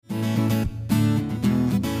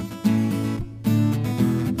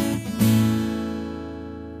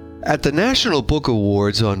At the National Book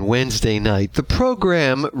Awards on Wednesday night, the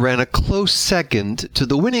program ran a close second to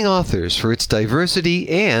the winning authors for its diversity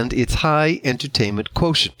and its high entertainment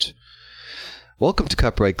quotient. Welcome to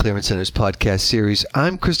Copyright Clearance Center's podcast series.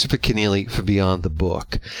 I'm Christopher Kenneally for Beyond the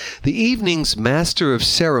Book. The evening's master of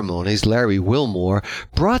ceremonies, Larry Wilmore,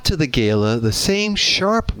 brought to the gala the same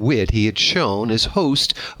sharp wit he had shown as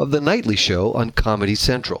host of the nightly show on Comedy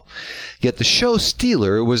Central. Yet the show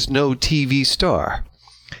stealer was no TV star.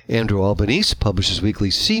 Andrew Albanese, Publishers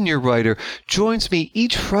Weekly's senior writer, joins me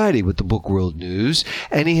each Friday with the Book World News,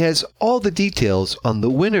 and he has all the details on the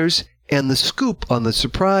winners and the scoop on the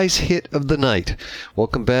surprise hit of the night.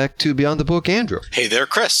 Welcome back to Beyond the Book, Andrew. Hey there,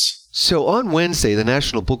 Chris. So on Wednesday, the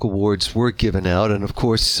National Book Awards were given out, and of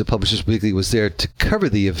course, Publishers Weekly was there to cover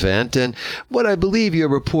the event, and what I believe your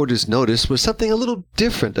reporters noticed was something a little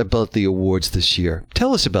different about the awards this year.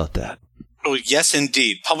 Tell us about that. Oh, yes,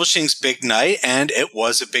 indeed. Publishing's big night, and it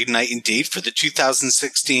was a big night indeed for the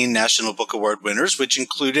 2016 National Book Award winners, which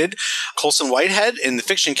included Colson Whitehead in the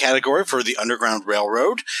fiction category for The Underground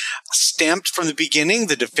Railroad, Stamped from the Beginning,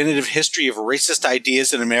 The Definitive History of Racist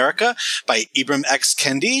Ideas in America by Ibram X.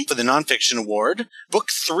 Kendi for the Nonfiction Award, Book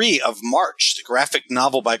 3 of March, the graphic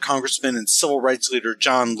novel by Congressman and civil rights leader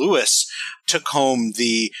John Lewis, took home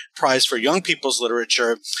the prize for young people's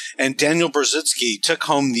literature, and Daniel Berzitsky took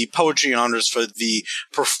home the poetry honors for the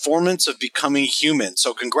performance of Becoming Human.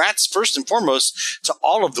 So congrats first and foremost to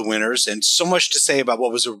all of the winners, and so much to say about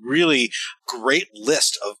what was a really great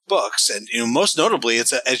list of books. And most notably,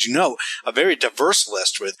 it's as you know, a very diverse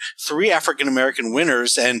list with 3 African-American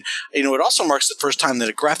winners. And it also marks the first time that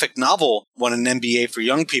a graphic novel won an MBA for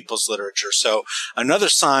young people's literature. So another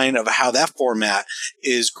sign of how that format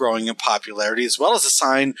is growing in popularity, as well as a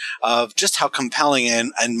sign of just how compelling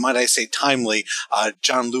and might I say timely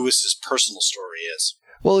John Lewis's personal story is.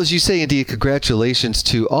 Well, as you say, indeed, congratulations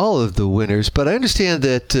to all of the winners. But I understand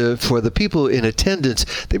that for the people in attendance,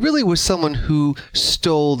 there really was someone who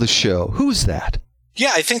stole the show. Who's that?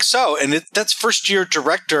 Yeah, I think so. And that's first-year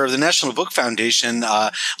director of the National Book Foundation,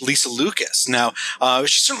 Lisa Lucas. Now,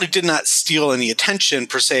 she certainly did not steal any attention,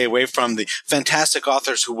 per se, away from the fantastic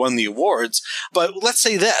authors who won the awards. But let's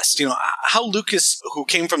say this, how Lucas, who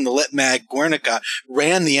came from the lit mag Guernica,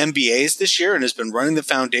 ran the MBAs this year and has been running the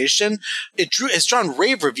foundation, has drawn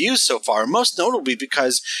rave reviews so far, most notably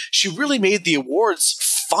because she really made the awards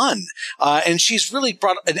fun. And she's really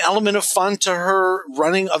brought an element of fun to her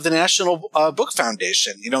running of the National Book Foundation.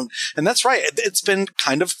 And that's right. It's been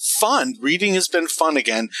kind of fun. Reading has been fun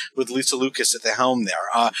again with Lisa Lucas at the helm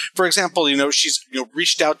there. For example, she's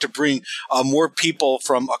reached out to bring more people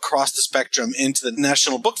from across the spectrum into the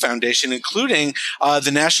National Book Foundation, including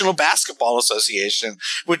the National Basketball Association,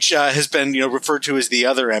 which has been referred to as the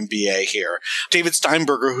other MBA here. David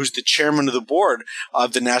Steinberger, who's the chairman of the board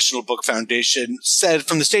of the National Book Foundation, said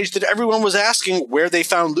from the stage that everyone was asking where they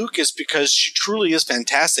found Lucas because she truly is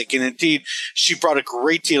fantastic. And indeed, she brought a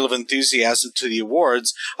great deal of enthusiasm to the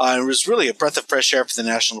awards and was really a breath of fresh air for the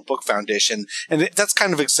National Book Foundation. And that's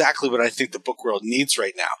kind of exactly what I think the book world needs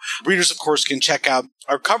right now. Readers, of course, can check out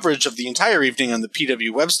our coverage of the entire evening on the PW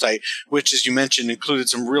website, which, as you mentioned, included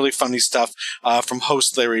some really funny stuff from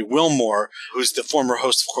host Larry Wilmore, who's the former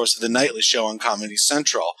host, of course, of the nightly show on Comedy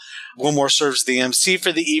Central. Wilmore serves the MC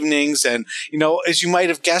for the evenings, and, as you might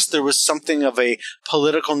have guessed, there was something of a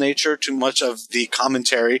political nature to much of the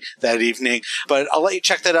commentary that evening, but I'll let you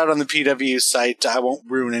check that out on the PW site. I won't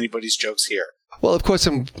ruin anybody's jokes here. Well, of course,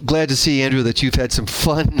 I'm glad to see, Andrew, that you've had some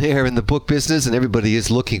fun there in the book business, and everybody is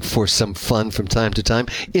looking for some fun from time to time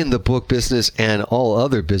in the book business and all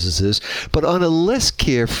other businesses. But on a less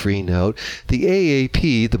carefree note, the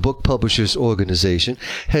AAP, the Book Publishers Organization,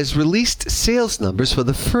 has released sales numbers for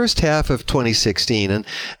the first half of 2016, and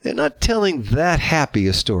they're not telling that happy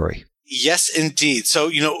a story. Yes, indeed. So,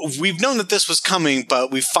 we've known that this was coming,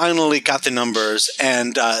 but we finally got the numbers.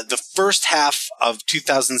 And the first half of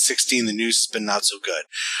 2016, the news has been not so good.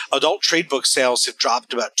 Adult trade book sales have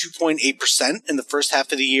dropped about 2.8% in the first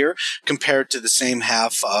half of the year compared to the same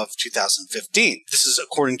half of 2015. This is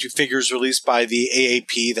according to figures released by the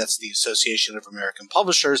AAP, that's the Association of American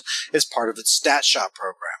Publishers, as part of its Stat Shop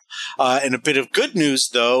program. And a bit of good news,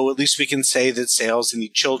 though, at least we can say that sales in the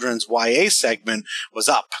children's YA segment was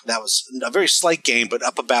up. That was a very slight gain, but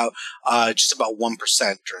up about just about 1%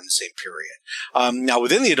 during the same period. Now,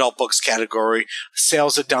 within the adult books category,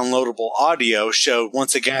 sales of downloadable audio showed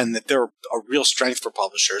once again that they're a real strength for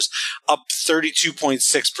publishers, up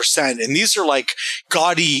 32.6%. And these are like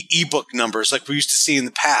gaudy ebook numbers like we used to see in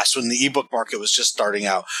the past when the ebook market was just starting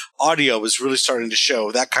out. Audio was really starting to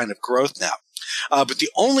show that kind of growth now. But the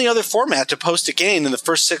only other format to post a gain in the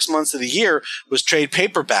first 6 months of the year was trade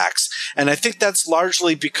paperbacks. And I think that's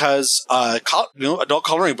largely because adult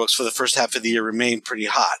coloring books for the first half of the year remained pretty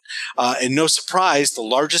hot. And no surprise, the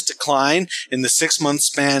largest decline in the 6-month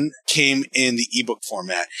span came in the ebook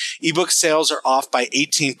format. Ebook sales are off by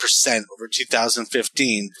 18% over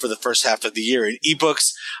 2015 for the first half of the year. And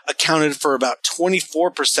ebooks accounted for about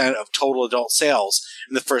 24% of total adult sales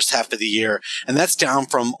in the first half of the year. And that's down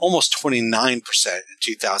from almost 29% in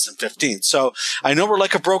 2015. So I know we're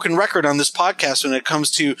like a broken record on this podcast when it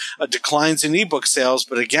comes to declines in ebook sales.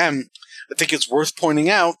 But again, I think it's worth pointing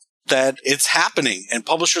out that it's happening, and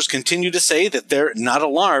publishers continue to say that they're not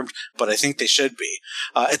alarmed, but I think they should be.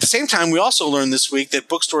 At the same time, we also learned this week that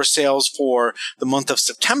bookstore sales for the month of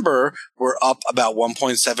September were up about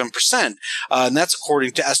 1.7%, and that's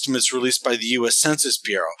according to estimates released by the U.S. Census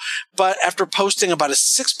Bureau. But after posting about a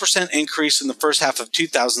 6% increase in the first half of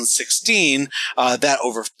 2016, that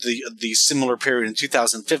over the similar period in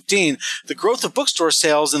 2015, the growth of bookstore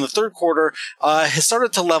sales in the third quarter has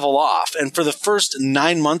started to level off, and for the first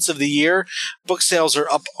 9 months of the year, book sales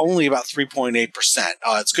are up only about 3.8%.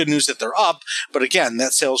 It's good news that they're up, but again,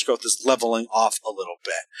 that sales growth is leveling off a little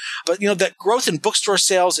bit. But, that growth in bookstore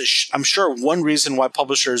sales is, I'm sure, one reason why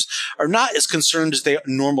publishers are not as concerned as they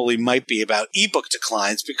normally might be about ebook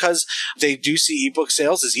declines, because they do see ebook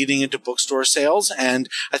sales as eating into bookstore sales, and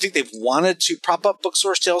I think they've wanted to prop up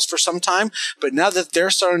bookstore sales for some time, but now that they're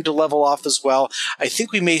starting to level off as well, I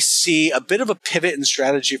think we may see a bit of a pivot in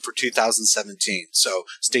strategy for 2017. So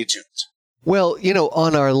stay tuned. Well,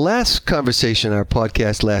 on our last conversation, our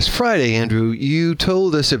podcast last Friday, Andrew, you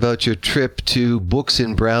told us about your trip to Books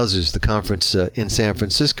in Browsers, the conference in San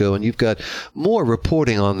Francisco, and you've got more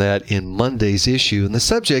reporting on that in Monday's issue. And the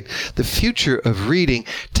subject, the future of reading,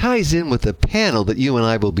 ties in with the panel that you and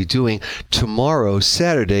I will be doing tomorrow,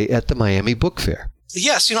 Saturday, at the Miami Book Fair.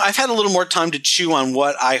 Yes, I've had a little more time to chew on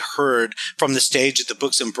what I heard from the stage at the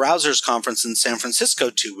Books and Browsers conference in San Francisco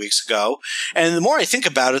 2 weeks ago. And the more I think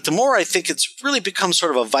about it, the more I think it's really become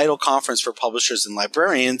sort of a vital conference for publishers and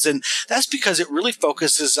librarians. And that's because it really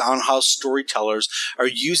focuses on how storytellers are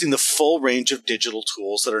using the full range of digital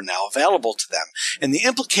tools that are now available to them. And the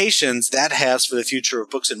implications that has for the future of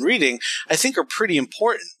books and reading, I think, are pretty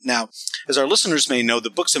important. Now, as our listeners may know, the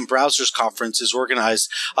Books and Browsers conference is organized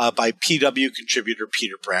by PW contributor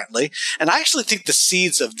Peter Brantley. And I actually think the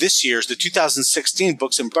seeds of this year's, the 2016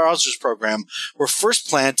 Books and Browsers program, were first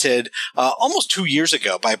planted almost 2 years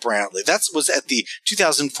ago by Brantley. That was at the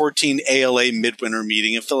 2014 ALA Midwinter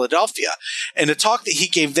meeting in Philadelphia. And a talk that he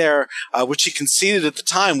gave there, which he conceded at the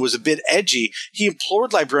time was a bit edgy, he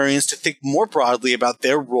implored librarians to think more broadly about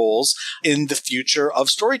their roles in the future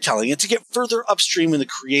of storytelling and to get further upstream in the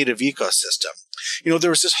creative ecosystem. There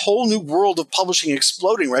was this whole new world of publishing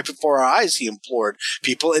exploding right before our eyes, he implored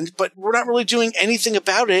people, but we're not really doing anything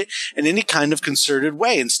about it in any kind of concerted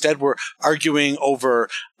way. Instead, we're arguing over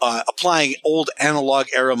applying old analog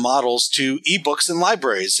era models to ebooks in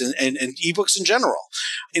libraries and ebooks in general.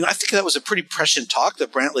 I think that was a pretty prescient talk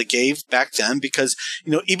that Brantley gave back then because,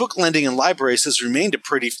 ebook lending in libraries has remained a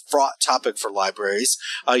pretty fraught topic for libraries.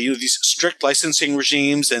 These strict licensing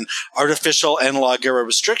regimes and artificial analog era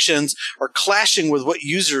restrictions are clashing with what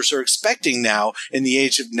users are expecting now in the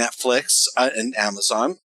age of Netflix and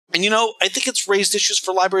Amazon. And, I think it's raised issues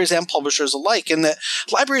for libraries and publishers alike in that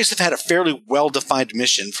libraries have had a fairly well-defined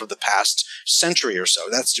mission for the past century or so.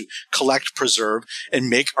 That's to collect, preserve, and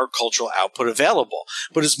make our cultural output available.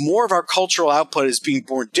 But as more of our cultural output is being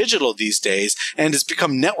born digital these days and has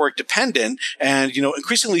become network dependent and,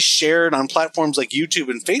 increasingly shared on platforms like YouTube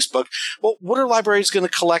and Facebook, well, what are libraries going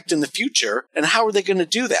to collect in the future and how are they going to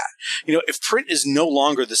do that? If print is no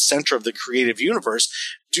longer the center of the creative universe,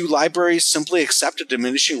 do libraries simply accept a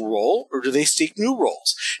diminishing role, or do they seek new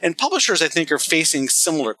roles? And publishers, I think, are facing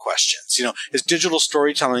similar questions. As digital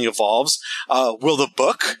storytelling evolves, will the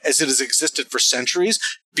book, as it has existed for centuries,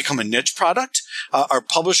 become a niche product? Are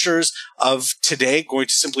publishers of today going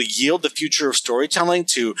to simply yield the future of storytelling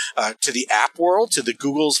to the app world, to the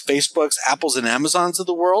Googles, Facebooks, Apples, and Amazons of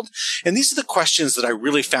the world? And these are the questions that I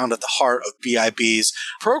really found at the heart of BIB's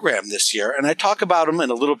program this year. And I talk about them in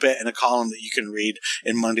a little bit in a column that you can read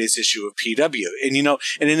in Monday's issue of PW. And,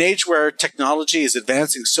 in an age where technology is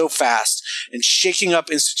advancing so fast and shaking up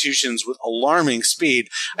institutions with alarming speed,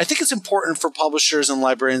 I think it's important for publishers and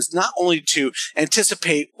librarians not only to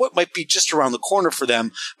anticipate what might be just around the corner for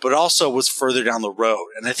them, but also what's further down the road.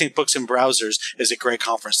 And I think Books and Browsers is a great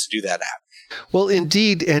conference to do that at. Well,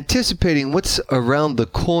 indeed, anticipating what's around the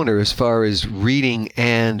corner as far as reading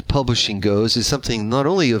and publishing goes is something not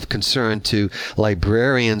only of concern to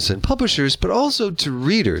librarians and publishers, but also to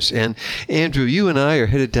readers. And Andrew, you and I are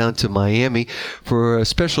headed down to Miami for a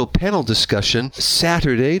special panel discussion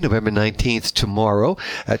Saturday, November 19th, tomorrow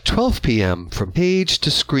at 12 p.m. from Page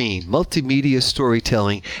to Screen, Multimedia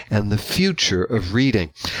Storytelling and the Future of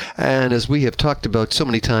Reading. And as we have talked about so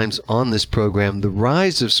many times on this program, the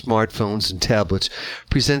rise of smartphones and tablets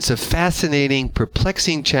presents a fascinating,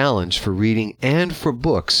 perplexing challenge for reading and for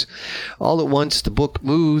books. All at once, the book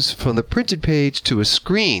moves from the printed page to a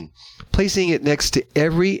screen, placing it next to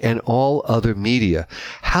every and all other media.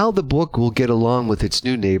 How the book will get along with its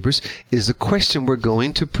new neighbors is a question we're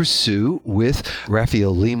going to pursue with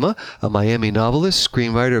Rafael Lima, a Miami novelist,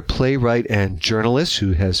 screenwriter, playwright, and journalist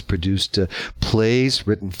who has produced plays,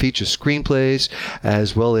 written feature screenplays,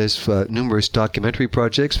 as well as numerous documentary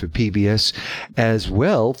projects for PBS, as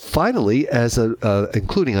well, finally, as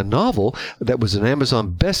including a novel that was an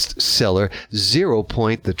Amazon bestseller, 0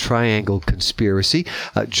 Point, The Triangle Conspiracy.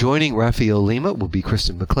 Joining Rafael Lima will be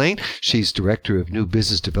Kristen McLean. She's Director of New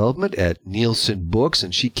Business Development at Nielsen Books,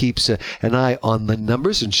 and she keeps an eye on the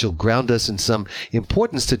numbers, and she'll ground us in some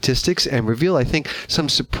important statistics and reveal, I think, some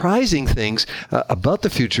surprising things about the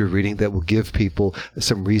future of reading that will give people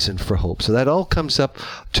some reason for hope. So that all comes up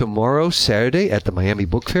tomorrow, Saturday, at the Miami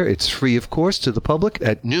Book Fair. It's free, of course, to the public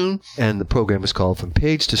at noon, and the program is called From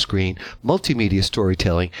Page to Screen, Multimedia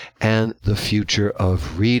Storytelling and the Future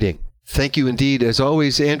of Reading. Thank you indeed, as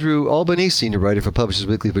always, Andrew Albanese, senior writer for Publishers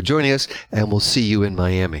Weekly, for joining us, and we'll see you in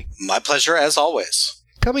Miami. My pleasure, as always.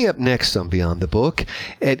 Coming up next on Beyond the Book,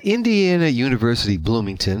 at Indiana University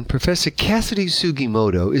Bloomington, Professor Cassidy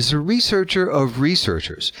Sugimoto is a researcher of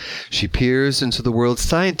researchers. She peers into the world's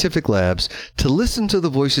scientific labs to listen to the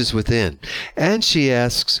voices within, and she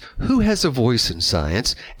asks, who has a voice in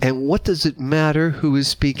science, and what does it matter who is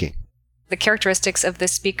speaking? The characteristics of the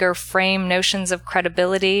speaker frame notions of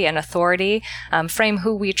credibility and authority, frame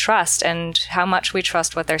who we trust and how much we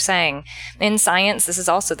trust what they're saying. In science, this is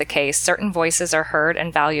also the case. Certain voices are heard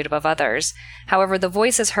and valued above others. However, the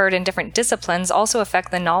voices heard in different disciplines also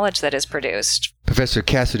affect the knowledge that is produced. Professor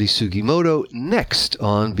Cassidy Sugimoto next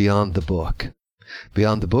on Beyond the Book.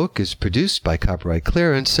 Beyond the Book is produced by Copyright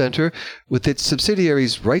Clearance Center with its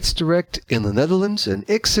subsidiaries Rights Direct in the Netherlands and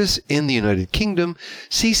Ixis in the United Kingdom.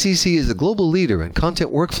 CCC is a global leader in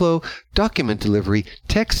content workflow, document delivery,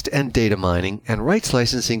 text and data mining, and rights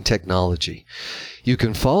licensing technology. You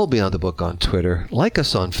can follow Beyond the Book on Twitter, like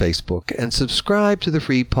us on Facebook, and subscribe to the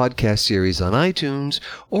free podcast series on iTunes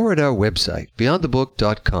or at our website,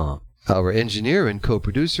 beyondthebook.com. Our engineer and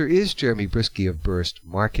co-producer is Jeremy Brisky of Burst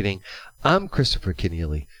Marketing. I'm Christopher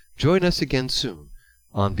Kenneally. Join us again soon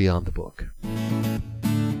on Beyond the Book.